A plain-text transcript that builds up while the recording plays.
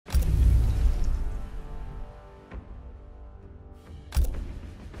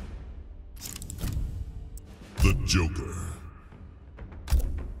The Joker.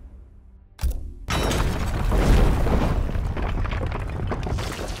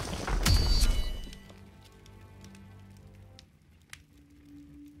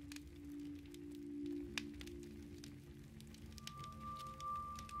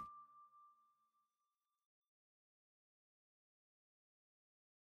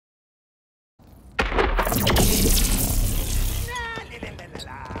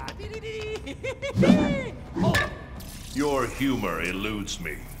 Your humor eludes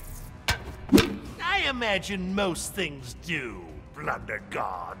me. I imagine most things do, Blunder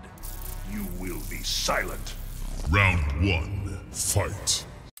God. You will be silent. Round 1, fight.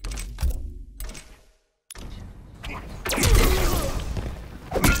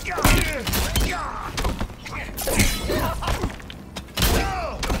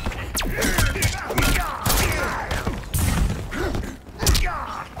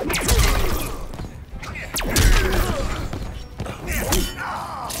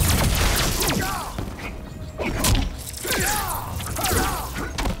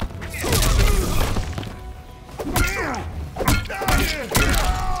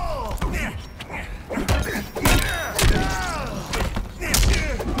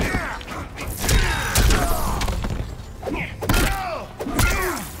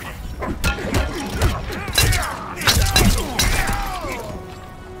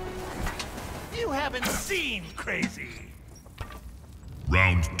 You haven't seen crazy.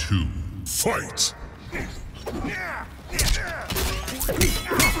 Round 2, fight.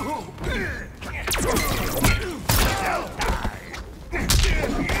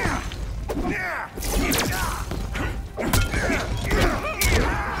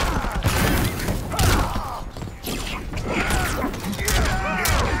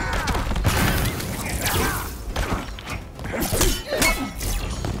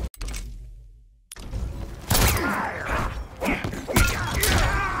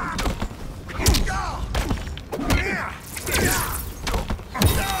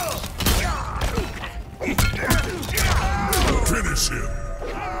 Finish him.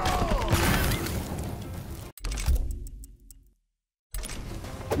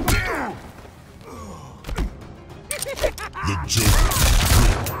 The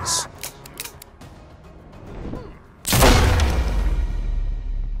Joker wins.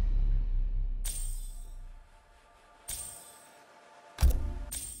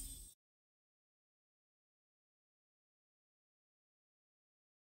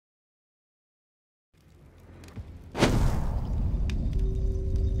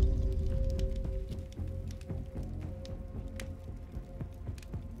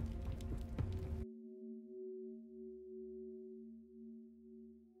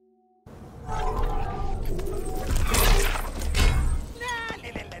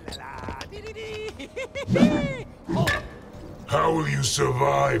 How will you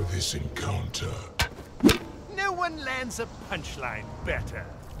survive this encounter? No one lands a punchline better.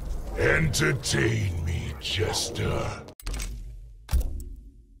 Entertain me, Jester.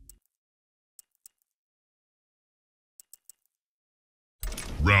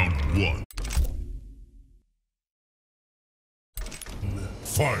 Round 1.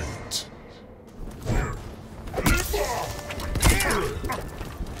 Fight.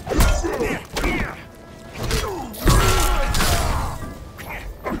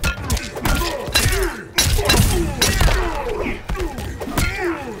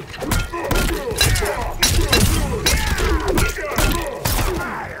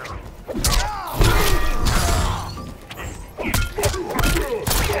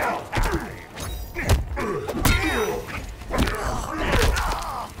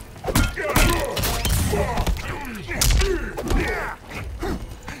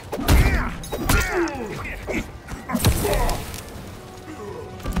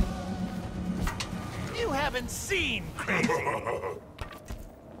 You haven't seen crazy.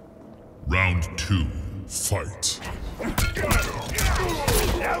 Round 2, fight.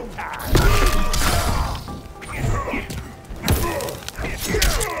 No time.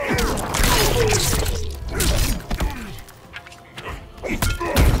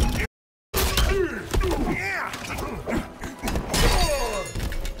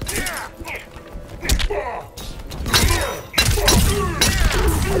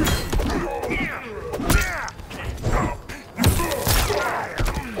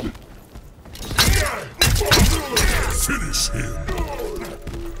 Finish him.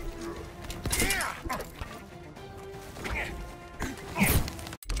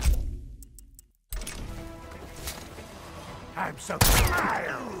 I'm so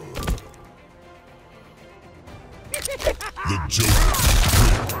tired. The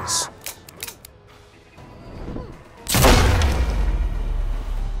Joker wins.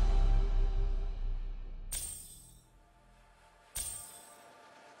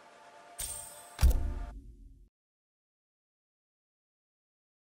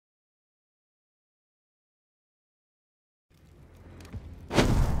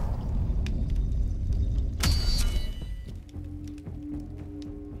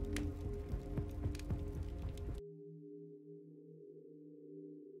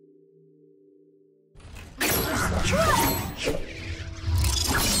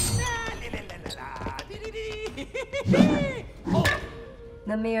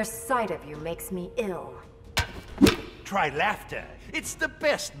 The mere sight of you makes me ill. Try laughter. It's the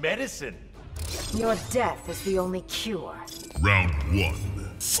best medicine. Your death is the only cure. Round one,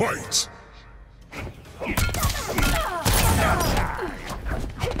 fight!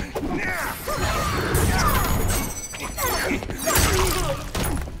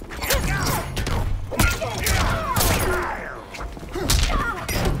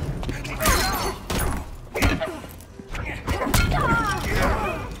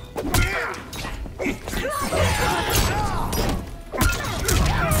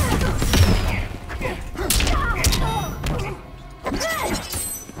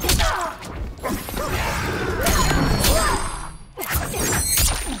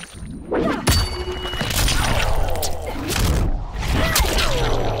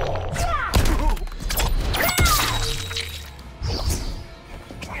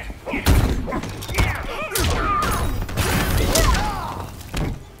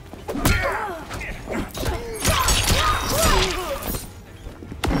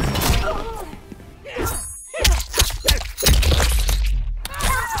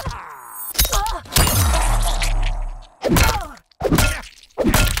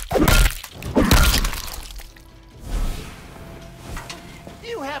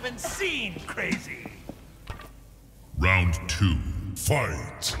 You haven't seen crazy. Round two,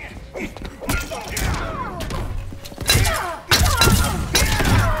 fight!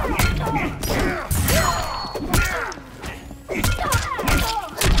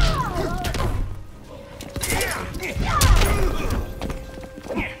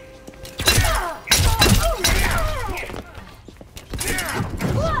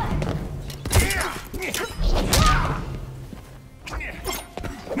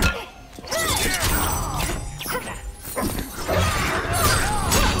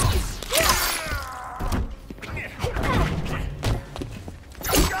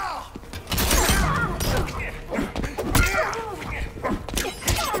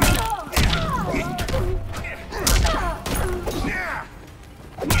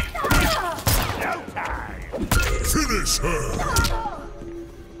 Finish her!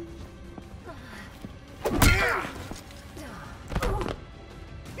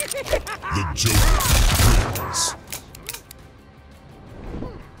 The Joker wins.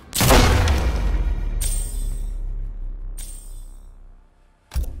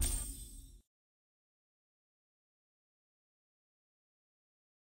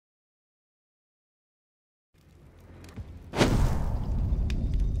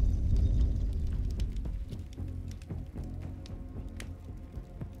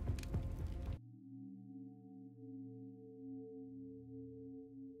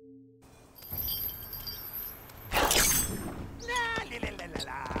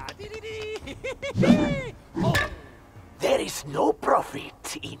 There is no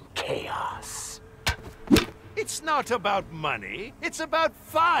profit in chaos. It's not about money, it's about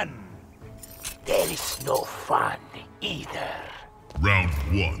fun. There is no fun either. Round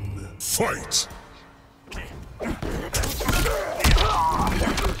one, fight!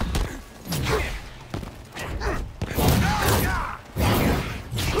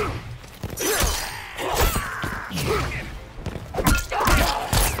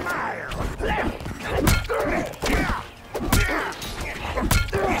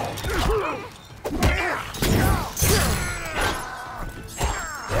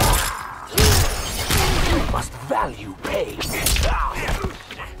 Must value pain.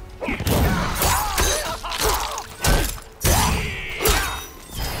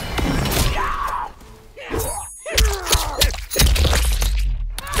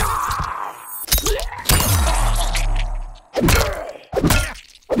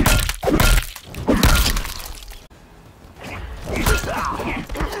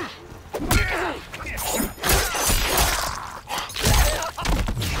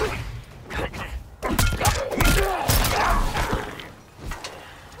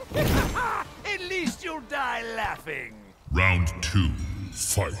 At least you'll die laughing. Round two,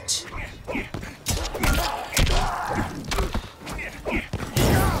 fight!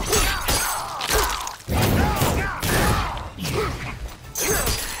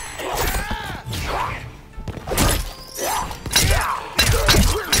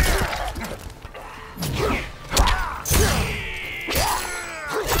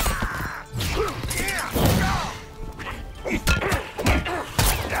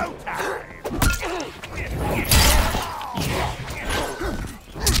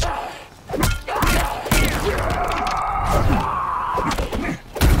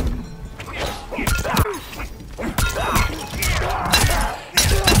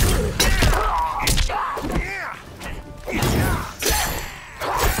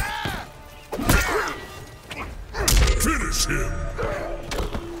 Face him!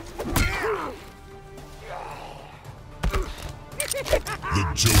 The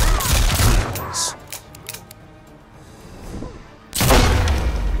Joker wins.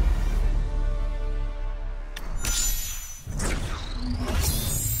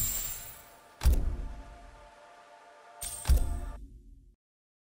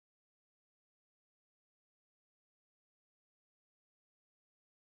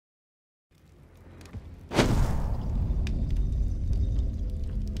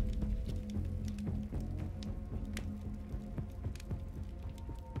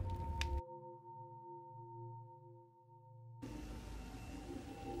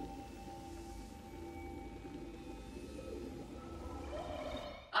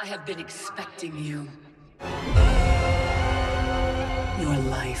 I have been expecting you. Your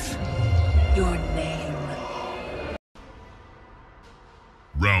life. Your name.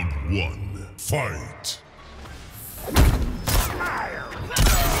 Round 1, fight!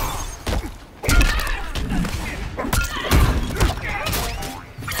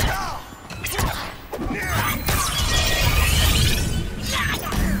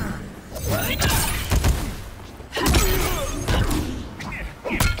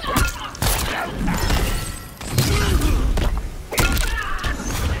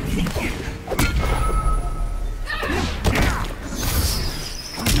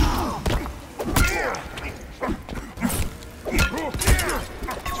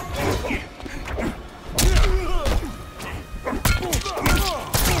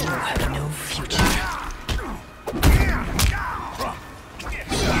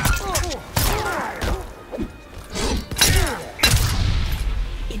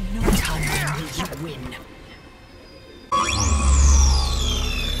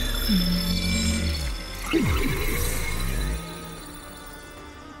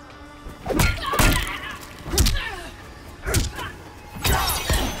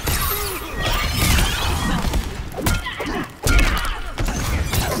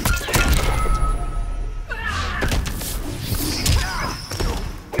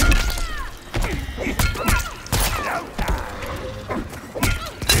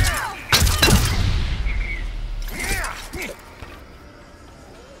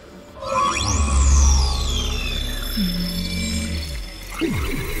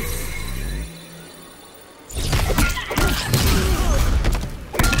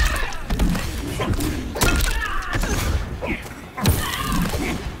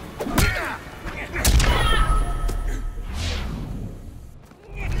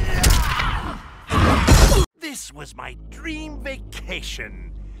 This was my dream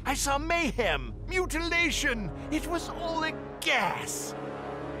vacation. I saw mayhem, mutilation. It was all a gas.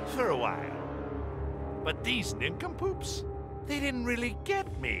 For a while. But these nincompoops, they didn't really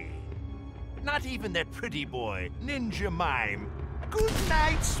get me. Not even that pretty boy, Ninja Mime. Good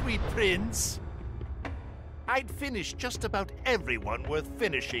night, sweet prince. I'd finished just about everyone worth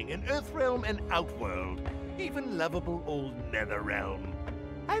finishing in Earthrealm and Outworld, even lovable old Netherrealm.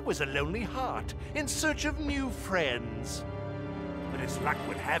 I was a lonely heart in search of new friends. But as luck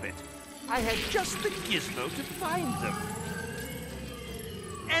would have it, I had just the gizmo to find them.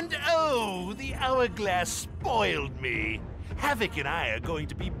 And oh, the hourglass spoiled me. Havoc and I are going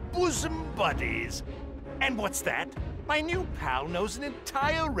to be bosom buddies. And what's that? My new pal knows an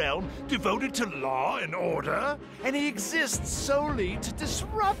entire realm devoted to law and order, and he exists solely to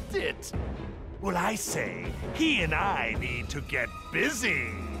disrupt it. Well, I say, he and I need to get busy.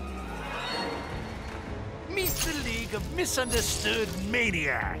 Meet the League of Misunderstood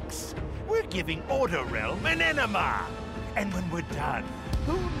Maniacs. We're giving Order Realm an enema. And when we're done,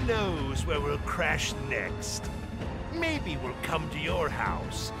 who knows where we'll crash next? Maybe we'll come to your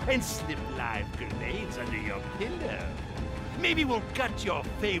house and slip live grenades under your pillow. Maybe we'll gut your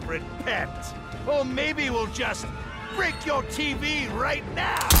favorite pet. Or maybe we'll just break your TV right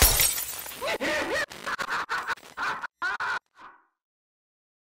now.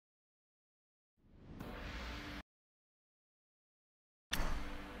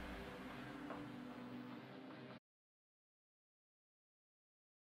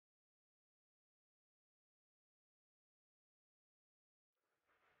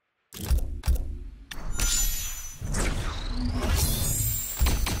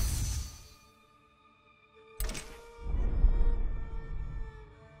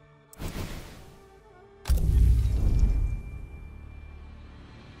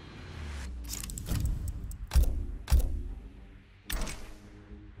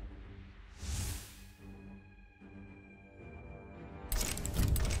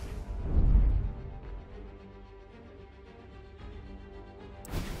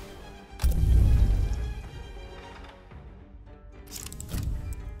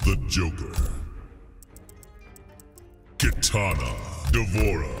 The Joker. Kitana,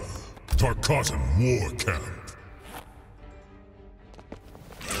 Devora, Tarkatan War Camp.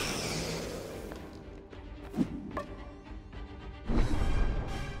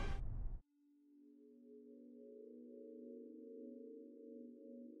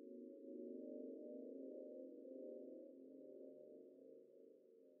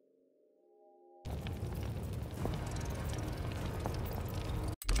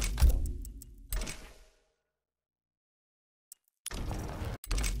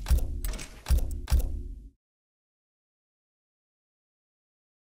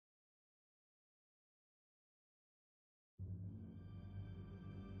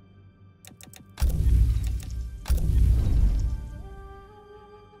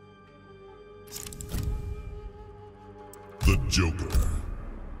 The Joker.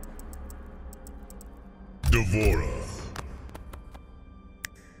 Devora.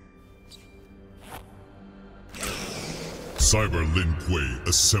 Cyber Lin Kuei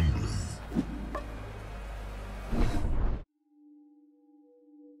Assembly.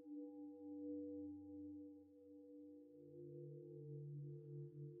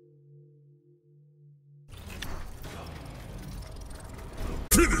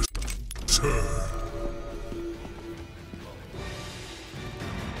 Finish her.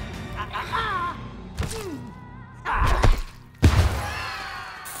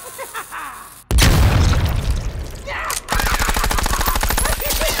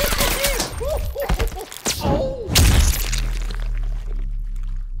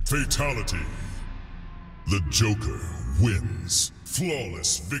 Fatality. The Joker wins.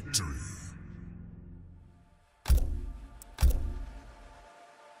 Flawless victory.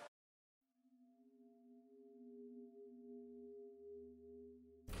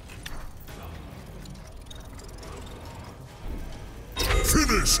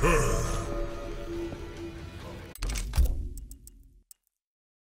 Finish her!